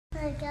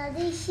Yeah.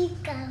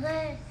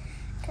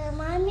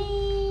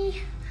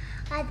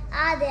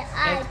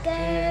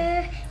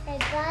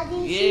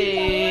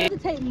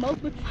 Take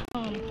multiple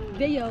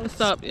videos.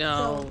 What's up,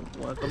 y'all?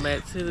 Welcome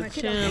back to the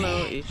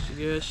channel. It's your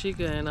girl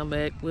Sheikah, and I'm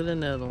back with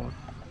another one.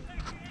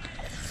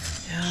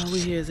 Y'all, we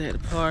here at the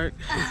park,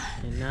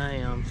 and I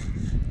am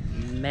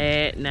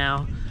mad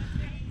now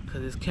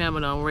because this camera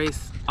done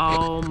erased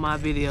all my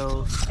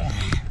videos.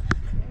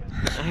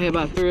 I had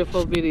about 3 or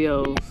 4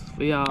 videos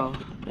for y'all,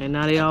 and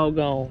now they all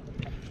gone.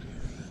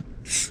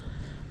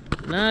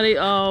 Now they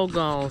all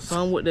gone.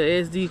 Some with the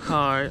SD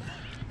card.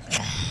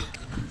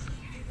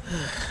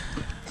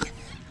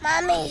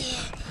 Mommy.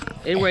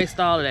 It erased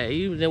all of that.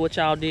 You know what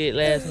y'all did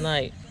last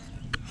night.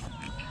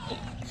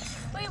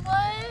 Wait,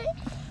 what?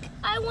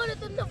 I wanted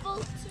them to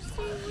vote to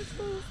see which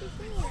one was the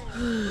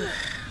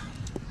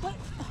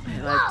I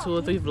had like 2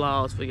 or 3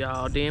 vlogs for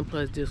y'all. Then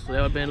plus this one.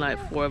 There have been like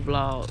 4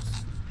 vlogs.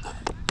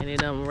 And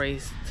it done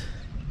erased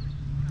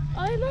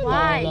I remember.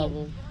 all of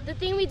them. The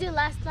thing we did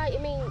last night,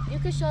 I mean, you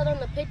could show them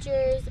the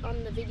pictures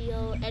on the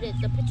video, edit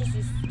the pictures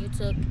you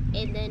took,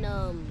 and then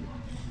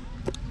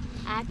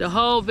act. The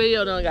whole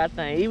video done got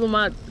thing. Even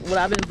what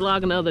I've been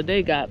vlogging the other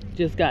day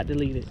just got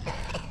deleted.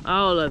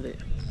 All of it.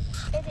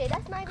 AJ,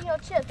 that's not even your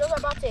chips. Those are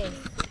Bates.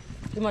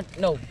 Too much.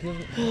 No. Too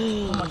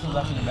much is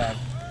left in the bag.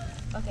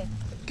 Okay.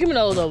 Give me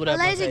those over there.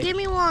 Elijah, give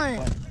me one.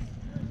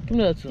 Give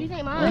me those 2. These ain't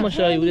I'm mine. gonna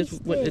show you this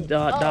with the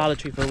Dollar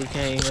Tree before we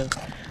came here.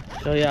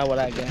 Show y'all what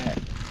I got.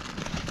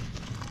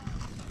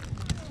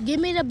 Give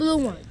me the blue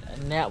one.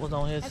 And that was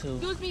on here too.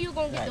 Excuse me, you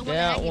gonna get the one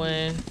That I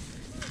one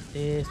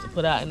is to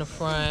put out in the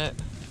front.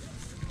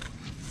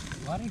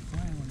 Why they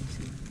flying when you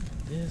see?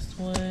 This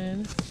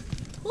one.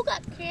 Who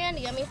got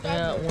candy? I mean,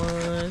 That Santa.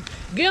 one.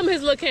 Give him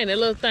his little candy, that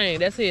little thing.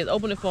 That's his.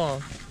 Open it for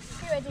him.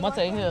 Here, Reggie,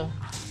 Monte, here.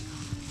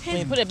 I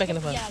mean, put that back in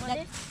the front. Yeah,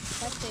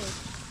 that's his.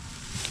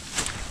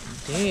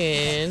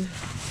 Then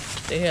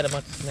they had a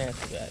bunch of snacks.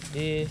 We got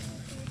this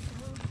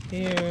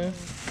here.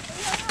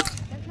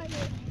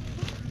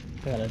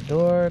 Got a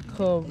door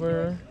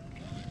cover.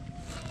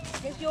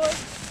 It's yours.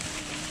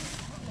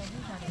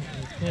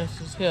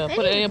 Pencils here.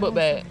 Put it in your book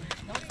bag.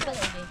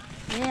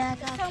 Yeah,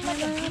 I got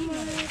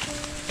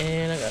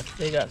And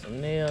they got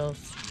some nails.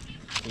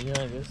 The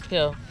youngest.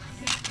 Here.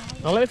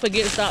 Don't let me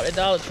forget to stop at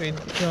Dollar Tree.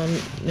 Some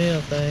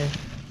nail thing.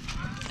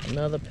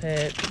 Another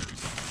pack.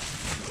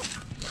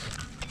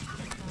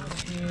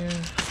 Here.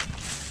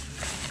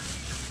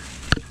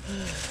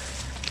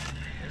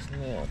 This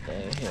nail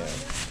thing here.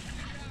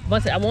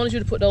 Bunty, I wanted you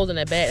to put those in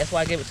that bag. That's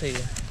why I gave it to you.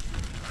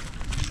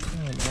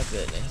 Oh my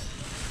goodness.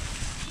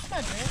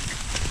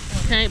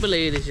 Can't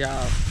believe this,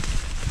 y'all.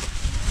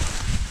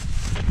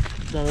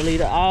 Gonna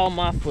delete all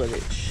my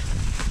footage.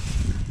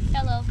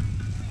 Hello.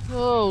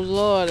 Oh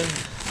Lord,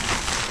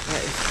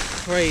 that is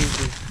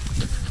crazy.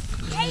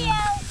 Hey, yo.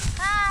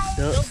 Hi.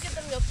 Ducks. Don't give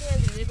them your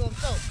candy. They're gonna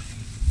choke.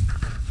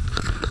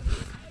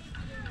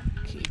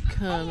 Keep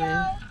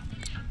coming.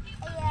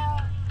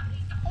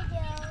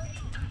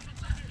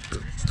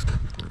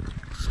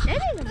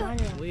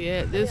 We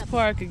at this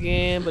park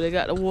again, but they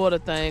got the water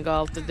thing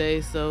off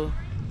today, so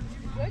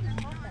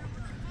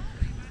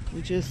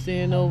we just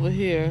sitting over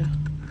here.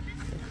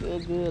 It feel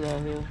good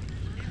out here.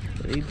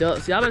 These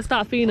ducks, y'all better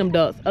stop feeding them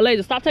ducks.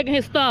 Elijah, stop taking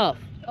his stuff.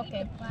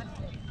 Okay.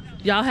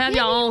 Y'all have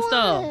your own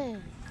stuff.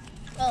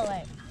 Oh,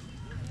 wait.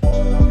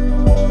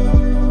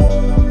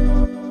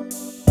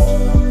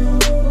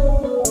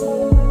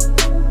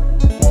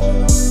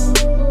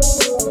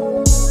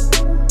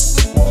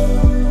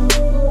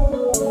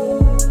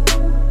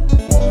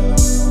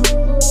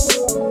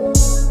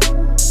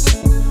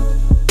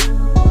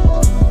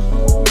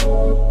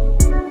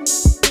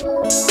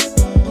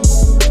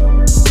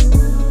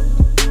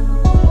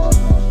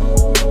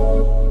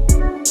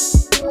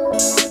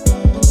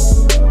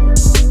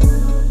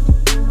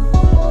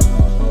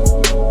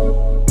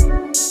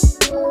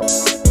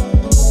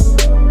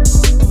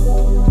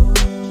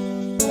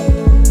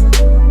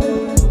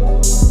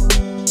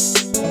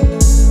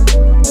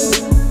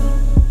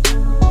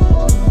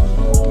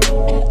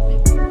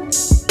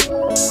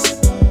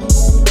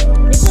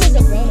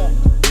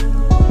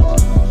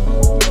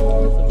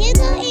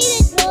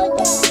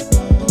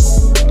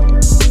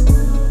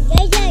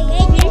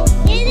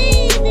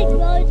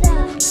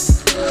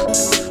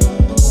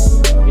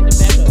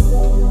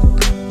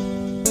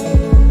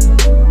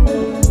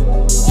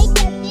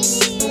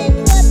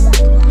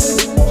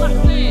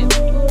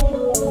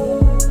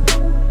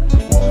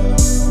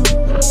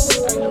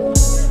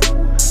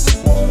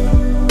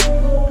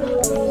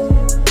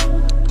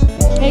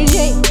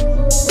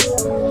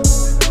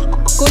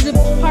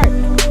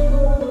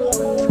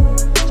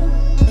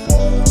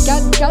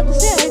 Got the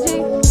sand, AJ.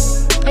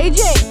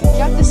 AJ,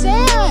 got the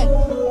sand.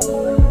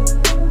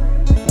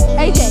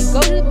 AJ, go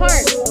to the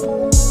park.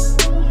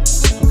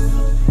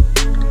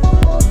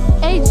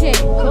 AJ,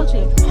 go to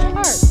the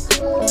park.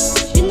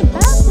 She's in the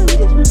bathroom.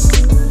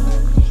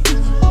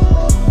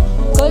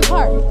 Go to the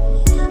park.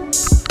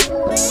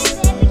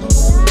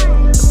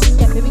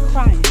 Yeah, baby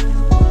crying.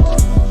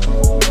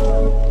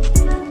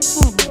 Oh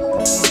my God,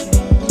 AJ.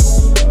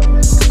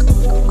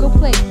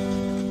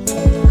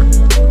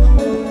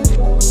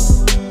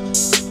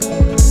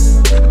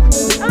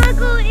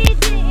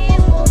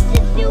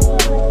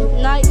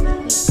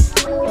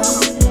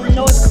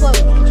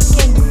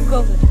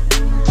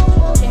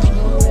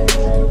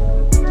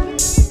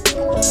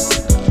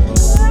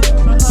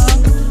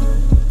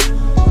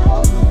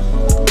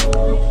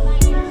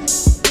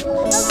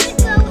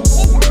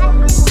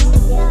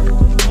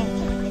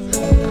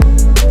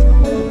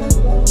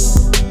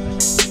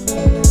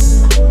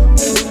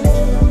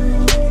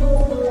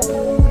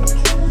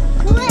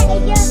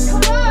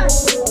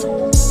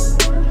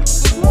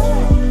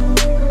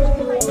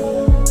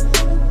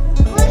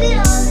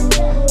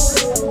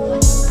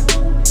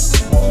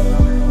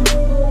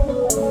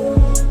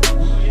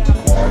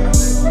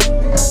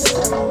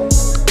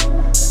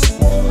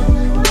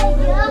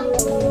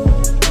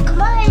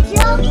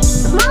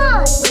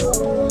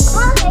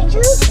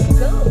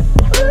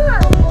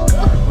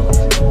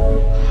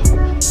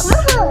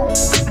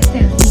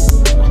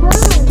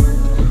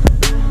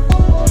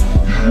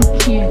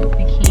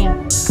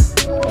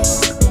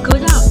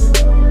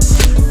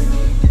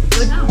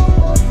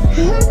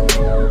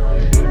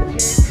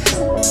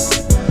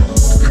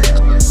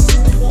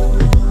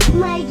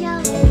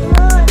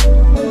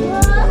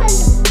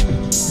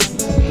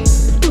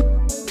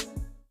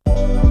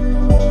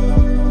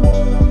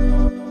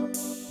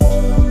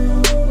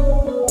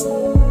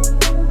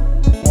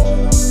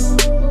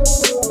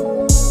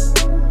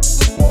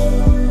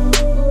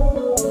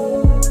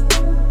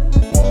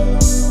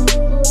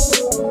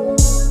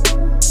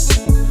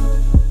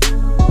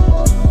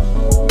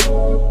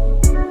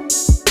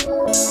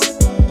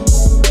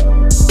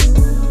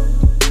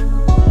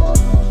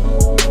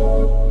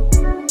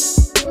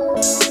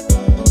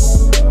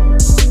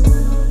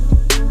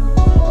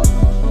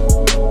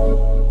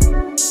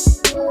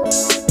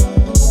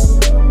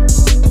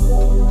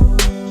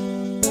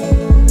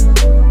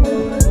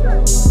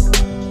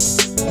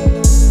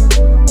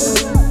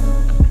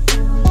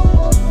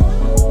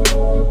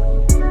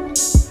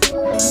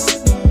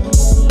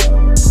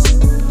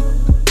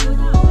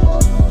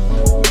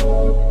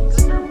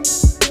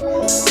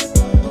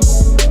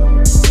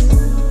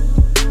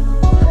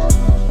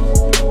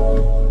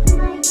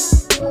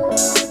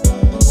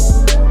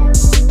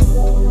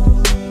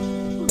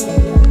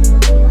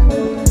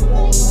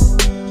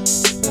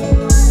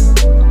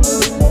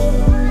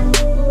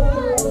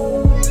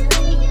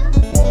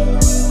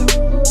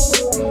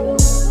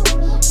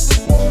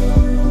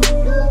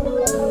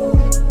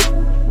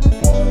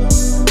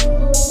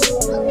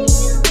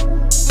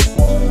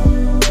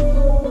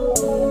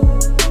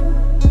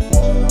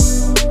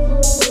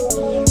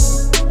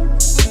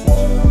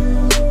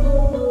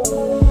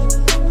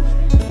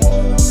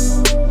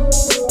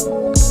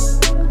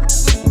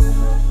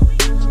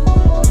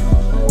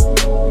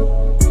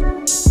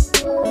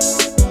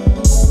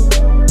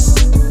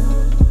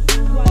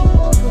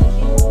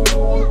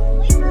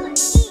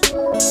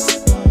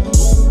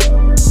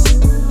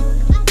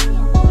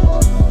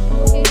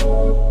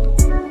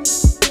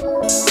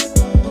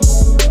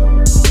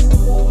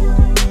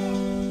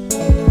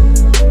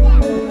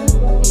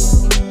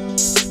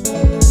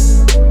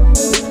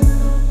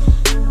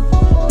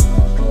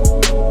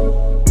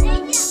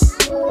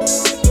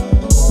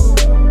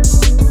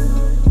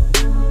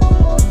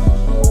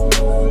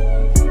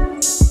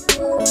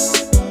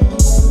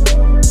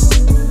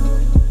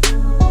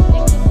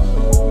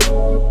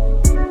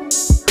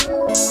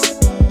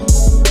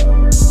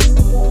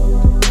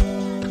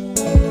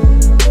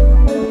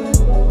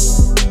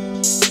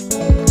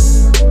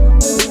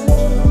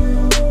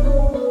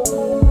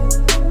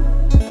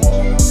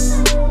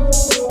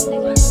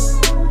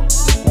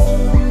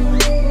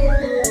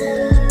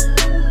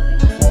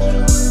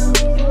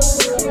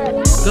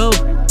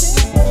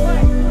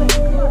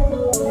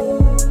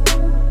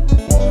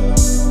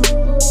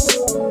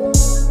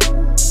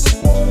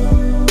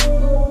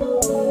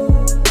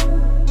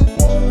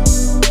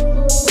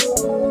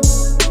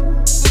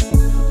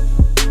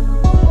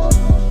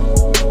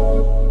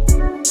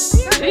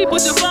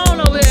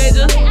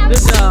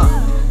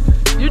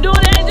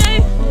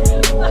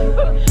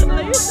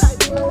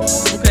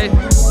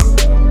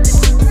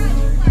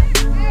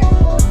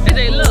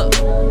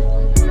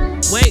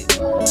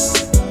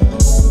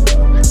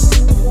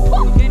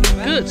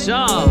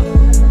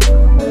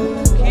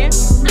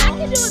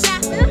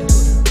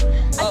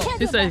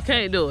 She said you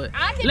can't do it.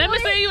 Let me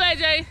see you,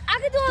 AJ. I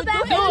can do a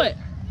backflip. Do it.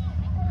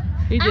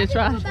 He just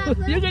tried.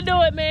 You can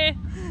do it, man.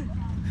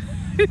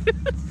 She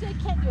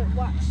can't do it.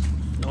 Watch.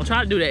 Don't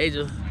try to do that,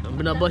 AJ.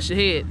 Don't bust your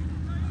head.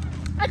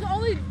 I can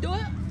only do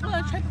it on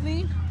a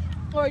trampoline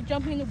or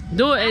jumping.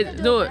 Do it,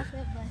 AJ. Do it.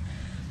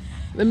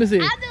 Let me see.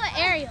 I'll do an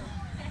aerial.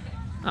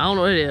 I don't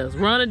know what it is.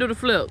 Run and do the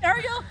flip.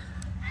 Aerial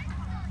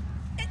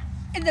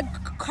and the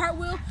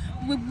cartwheel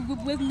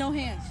with no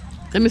hands.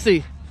 Let me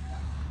see.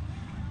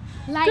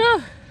 Like,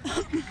 Go.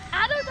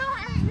 I don't know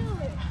how to do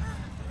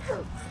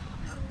it.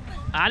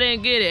 I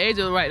didn't get it.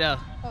 AJ was right there.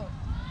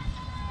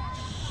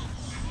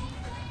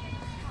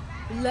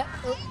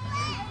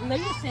 Let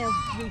me say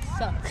we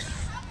suck.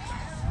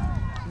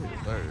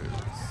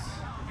 Birds.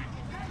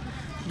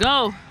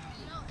 Go.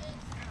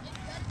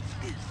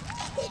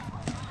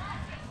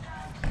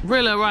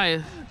 Really,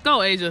 Ryan.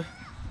 Go, Asia.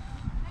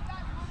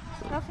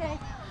 Okay.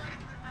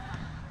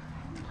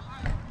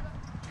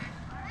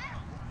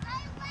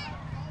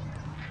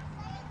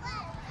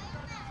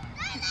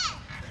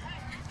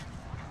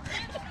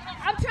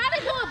 I'm trying to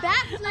do a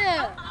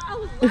backflip.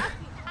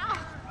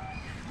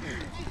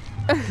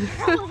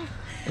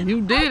 And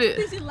you did it.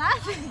 Busy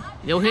laughing.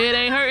 Your head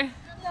ain't hurting?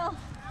 No.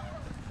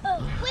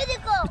 Where'd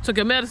it go? You took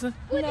your medicine?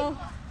 No.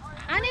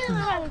 I need to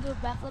learn how to do a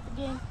backflip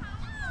again.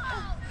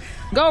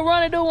 Go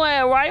run and do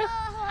one, Ryan.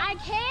 I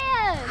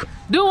can.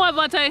 Do one,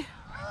 Vontae.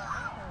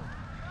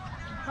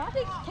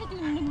 Probably can't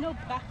do no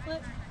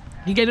backflip.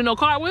 You can't do no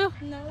cartwheel?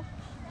 No.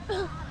 I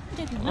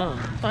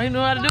thought he knew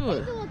how to do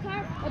it.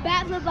 A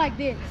backflip like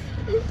this.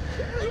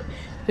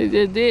 He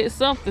just did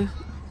something.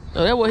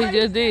 Oh, that's what he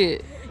just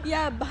did.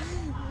 Yeah, but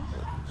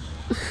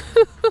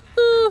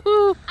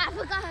I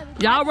forgot how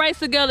to. Y'all race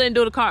together and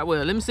do the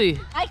cartwheel. Let me see.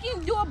 I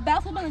can do a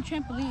backflip on a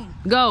trampoline.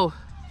 Go.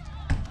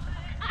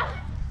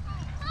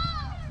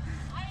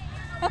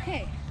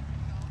 Okay.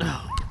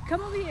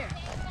 Come over here.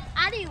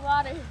 I need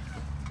water.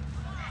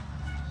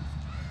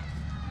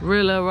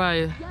 Really,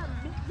 Ryan.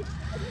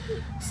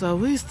 So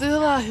we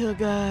still out here,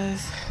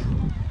 guys.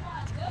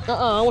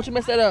 I want you to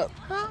mess that up.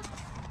 Huh?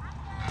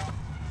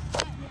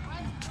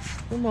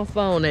 Where's my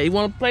phone at? You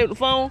want to play with the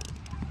phone?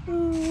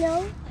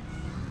 No.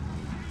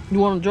 You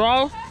want to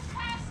draw?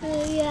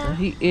 Yeah.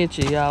 He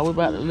itchy, y'all. We're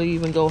about to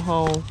leave and go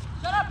home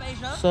Shut up,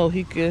 Asia. so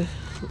he can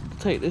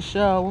take the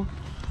shower.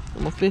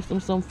 I'm gonna fix him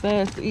something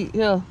fast to eat.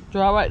 Here,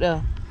 draw right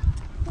there.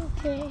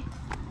 Okay.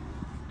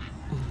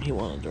 He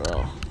wanna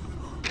draw.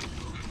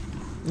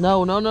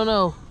 No, no, no,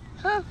 no.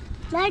 Huh?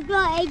 Let's go,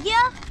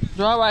 AJ.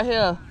 Draw right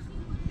here.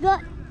 Go.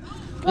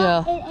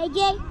 Yeah.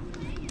 AJ.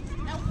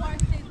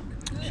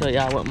 Show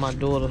y'all what my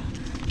daughter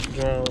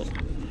drawed.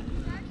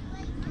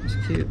 It's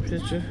a cute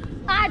picture.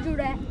 I drew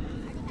that.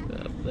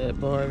 Got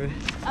that Barbie.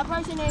 That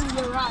person named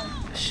Uriah.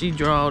 She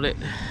drawed it.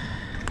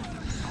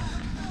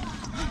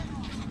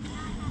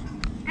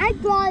 I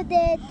drawed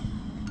it.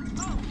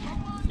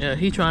 Yeah,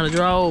 he trying to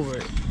draw over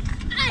it.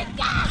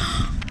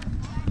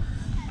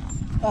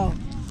 Oh.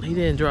 He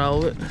didn't draw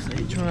it, so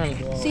he trying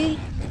to draw See? it.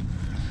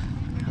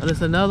 Oh,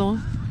 there's another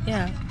one?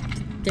 Yeah.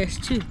 There's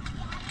two.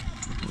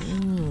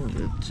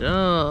 Good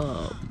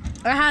job.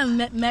 I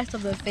had messed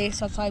up the face,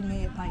 so I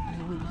made it like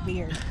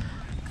weird.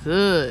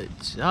 Good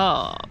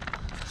job.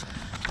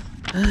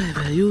 Hey,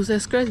 better use that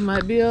scratch.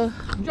 Might be a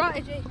Draw,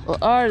 AJ.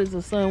 artist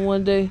or something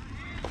one day.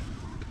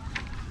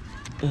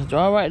 Just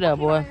draw right there,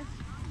 boy.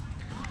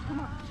 Come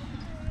on.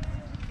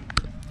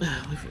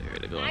 We figure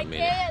to go in a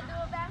minute. can't do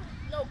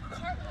a no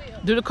cartwheel.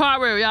 Do the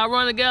cartwheel, y'all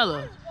run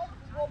together.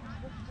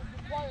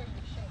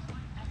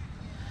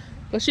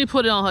 But she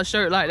put it on her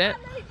shirt like that.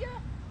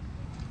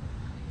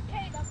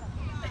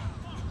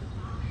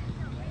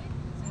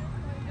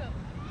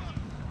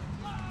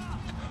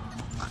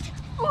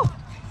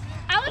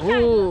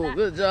 Ooh,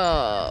 good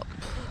job.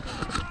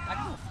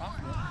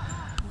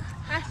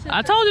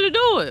 I told you to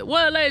do it.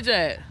 What leg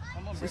at?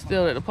 She's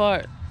still at the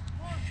park.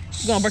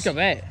 She's gonna break your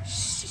back.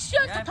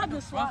 Shut the top of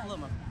the slide.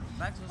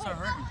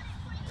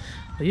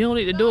 You don't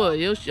need to do it.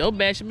 Your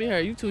back should be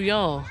hurt. You too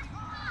young.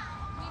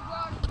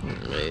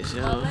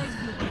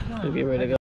 We'll get ready to go.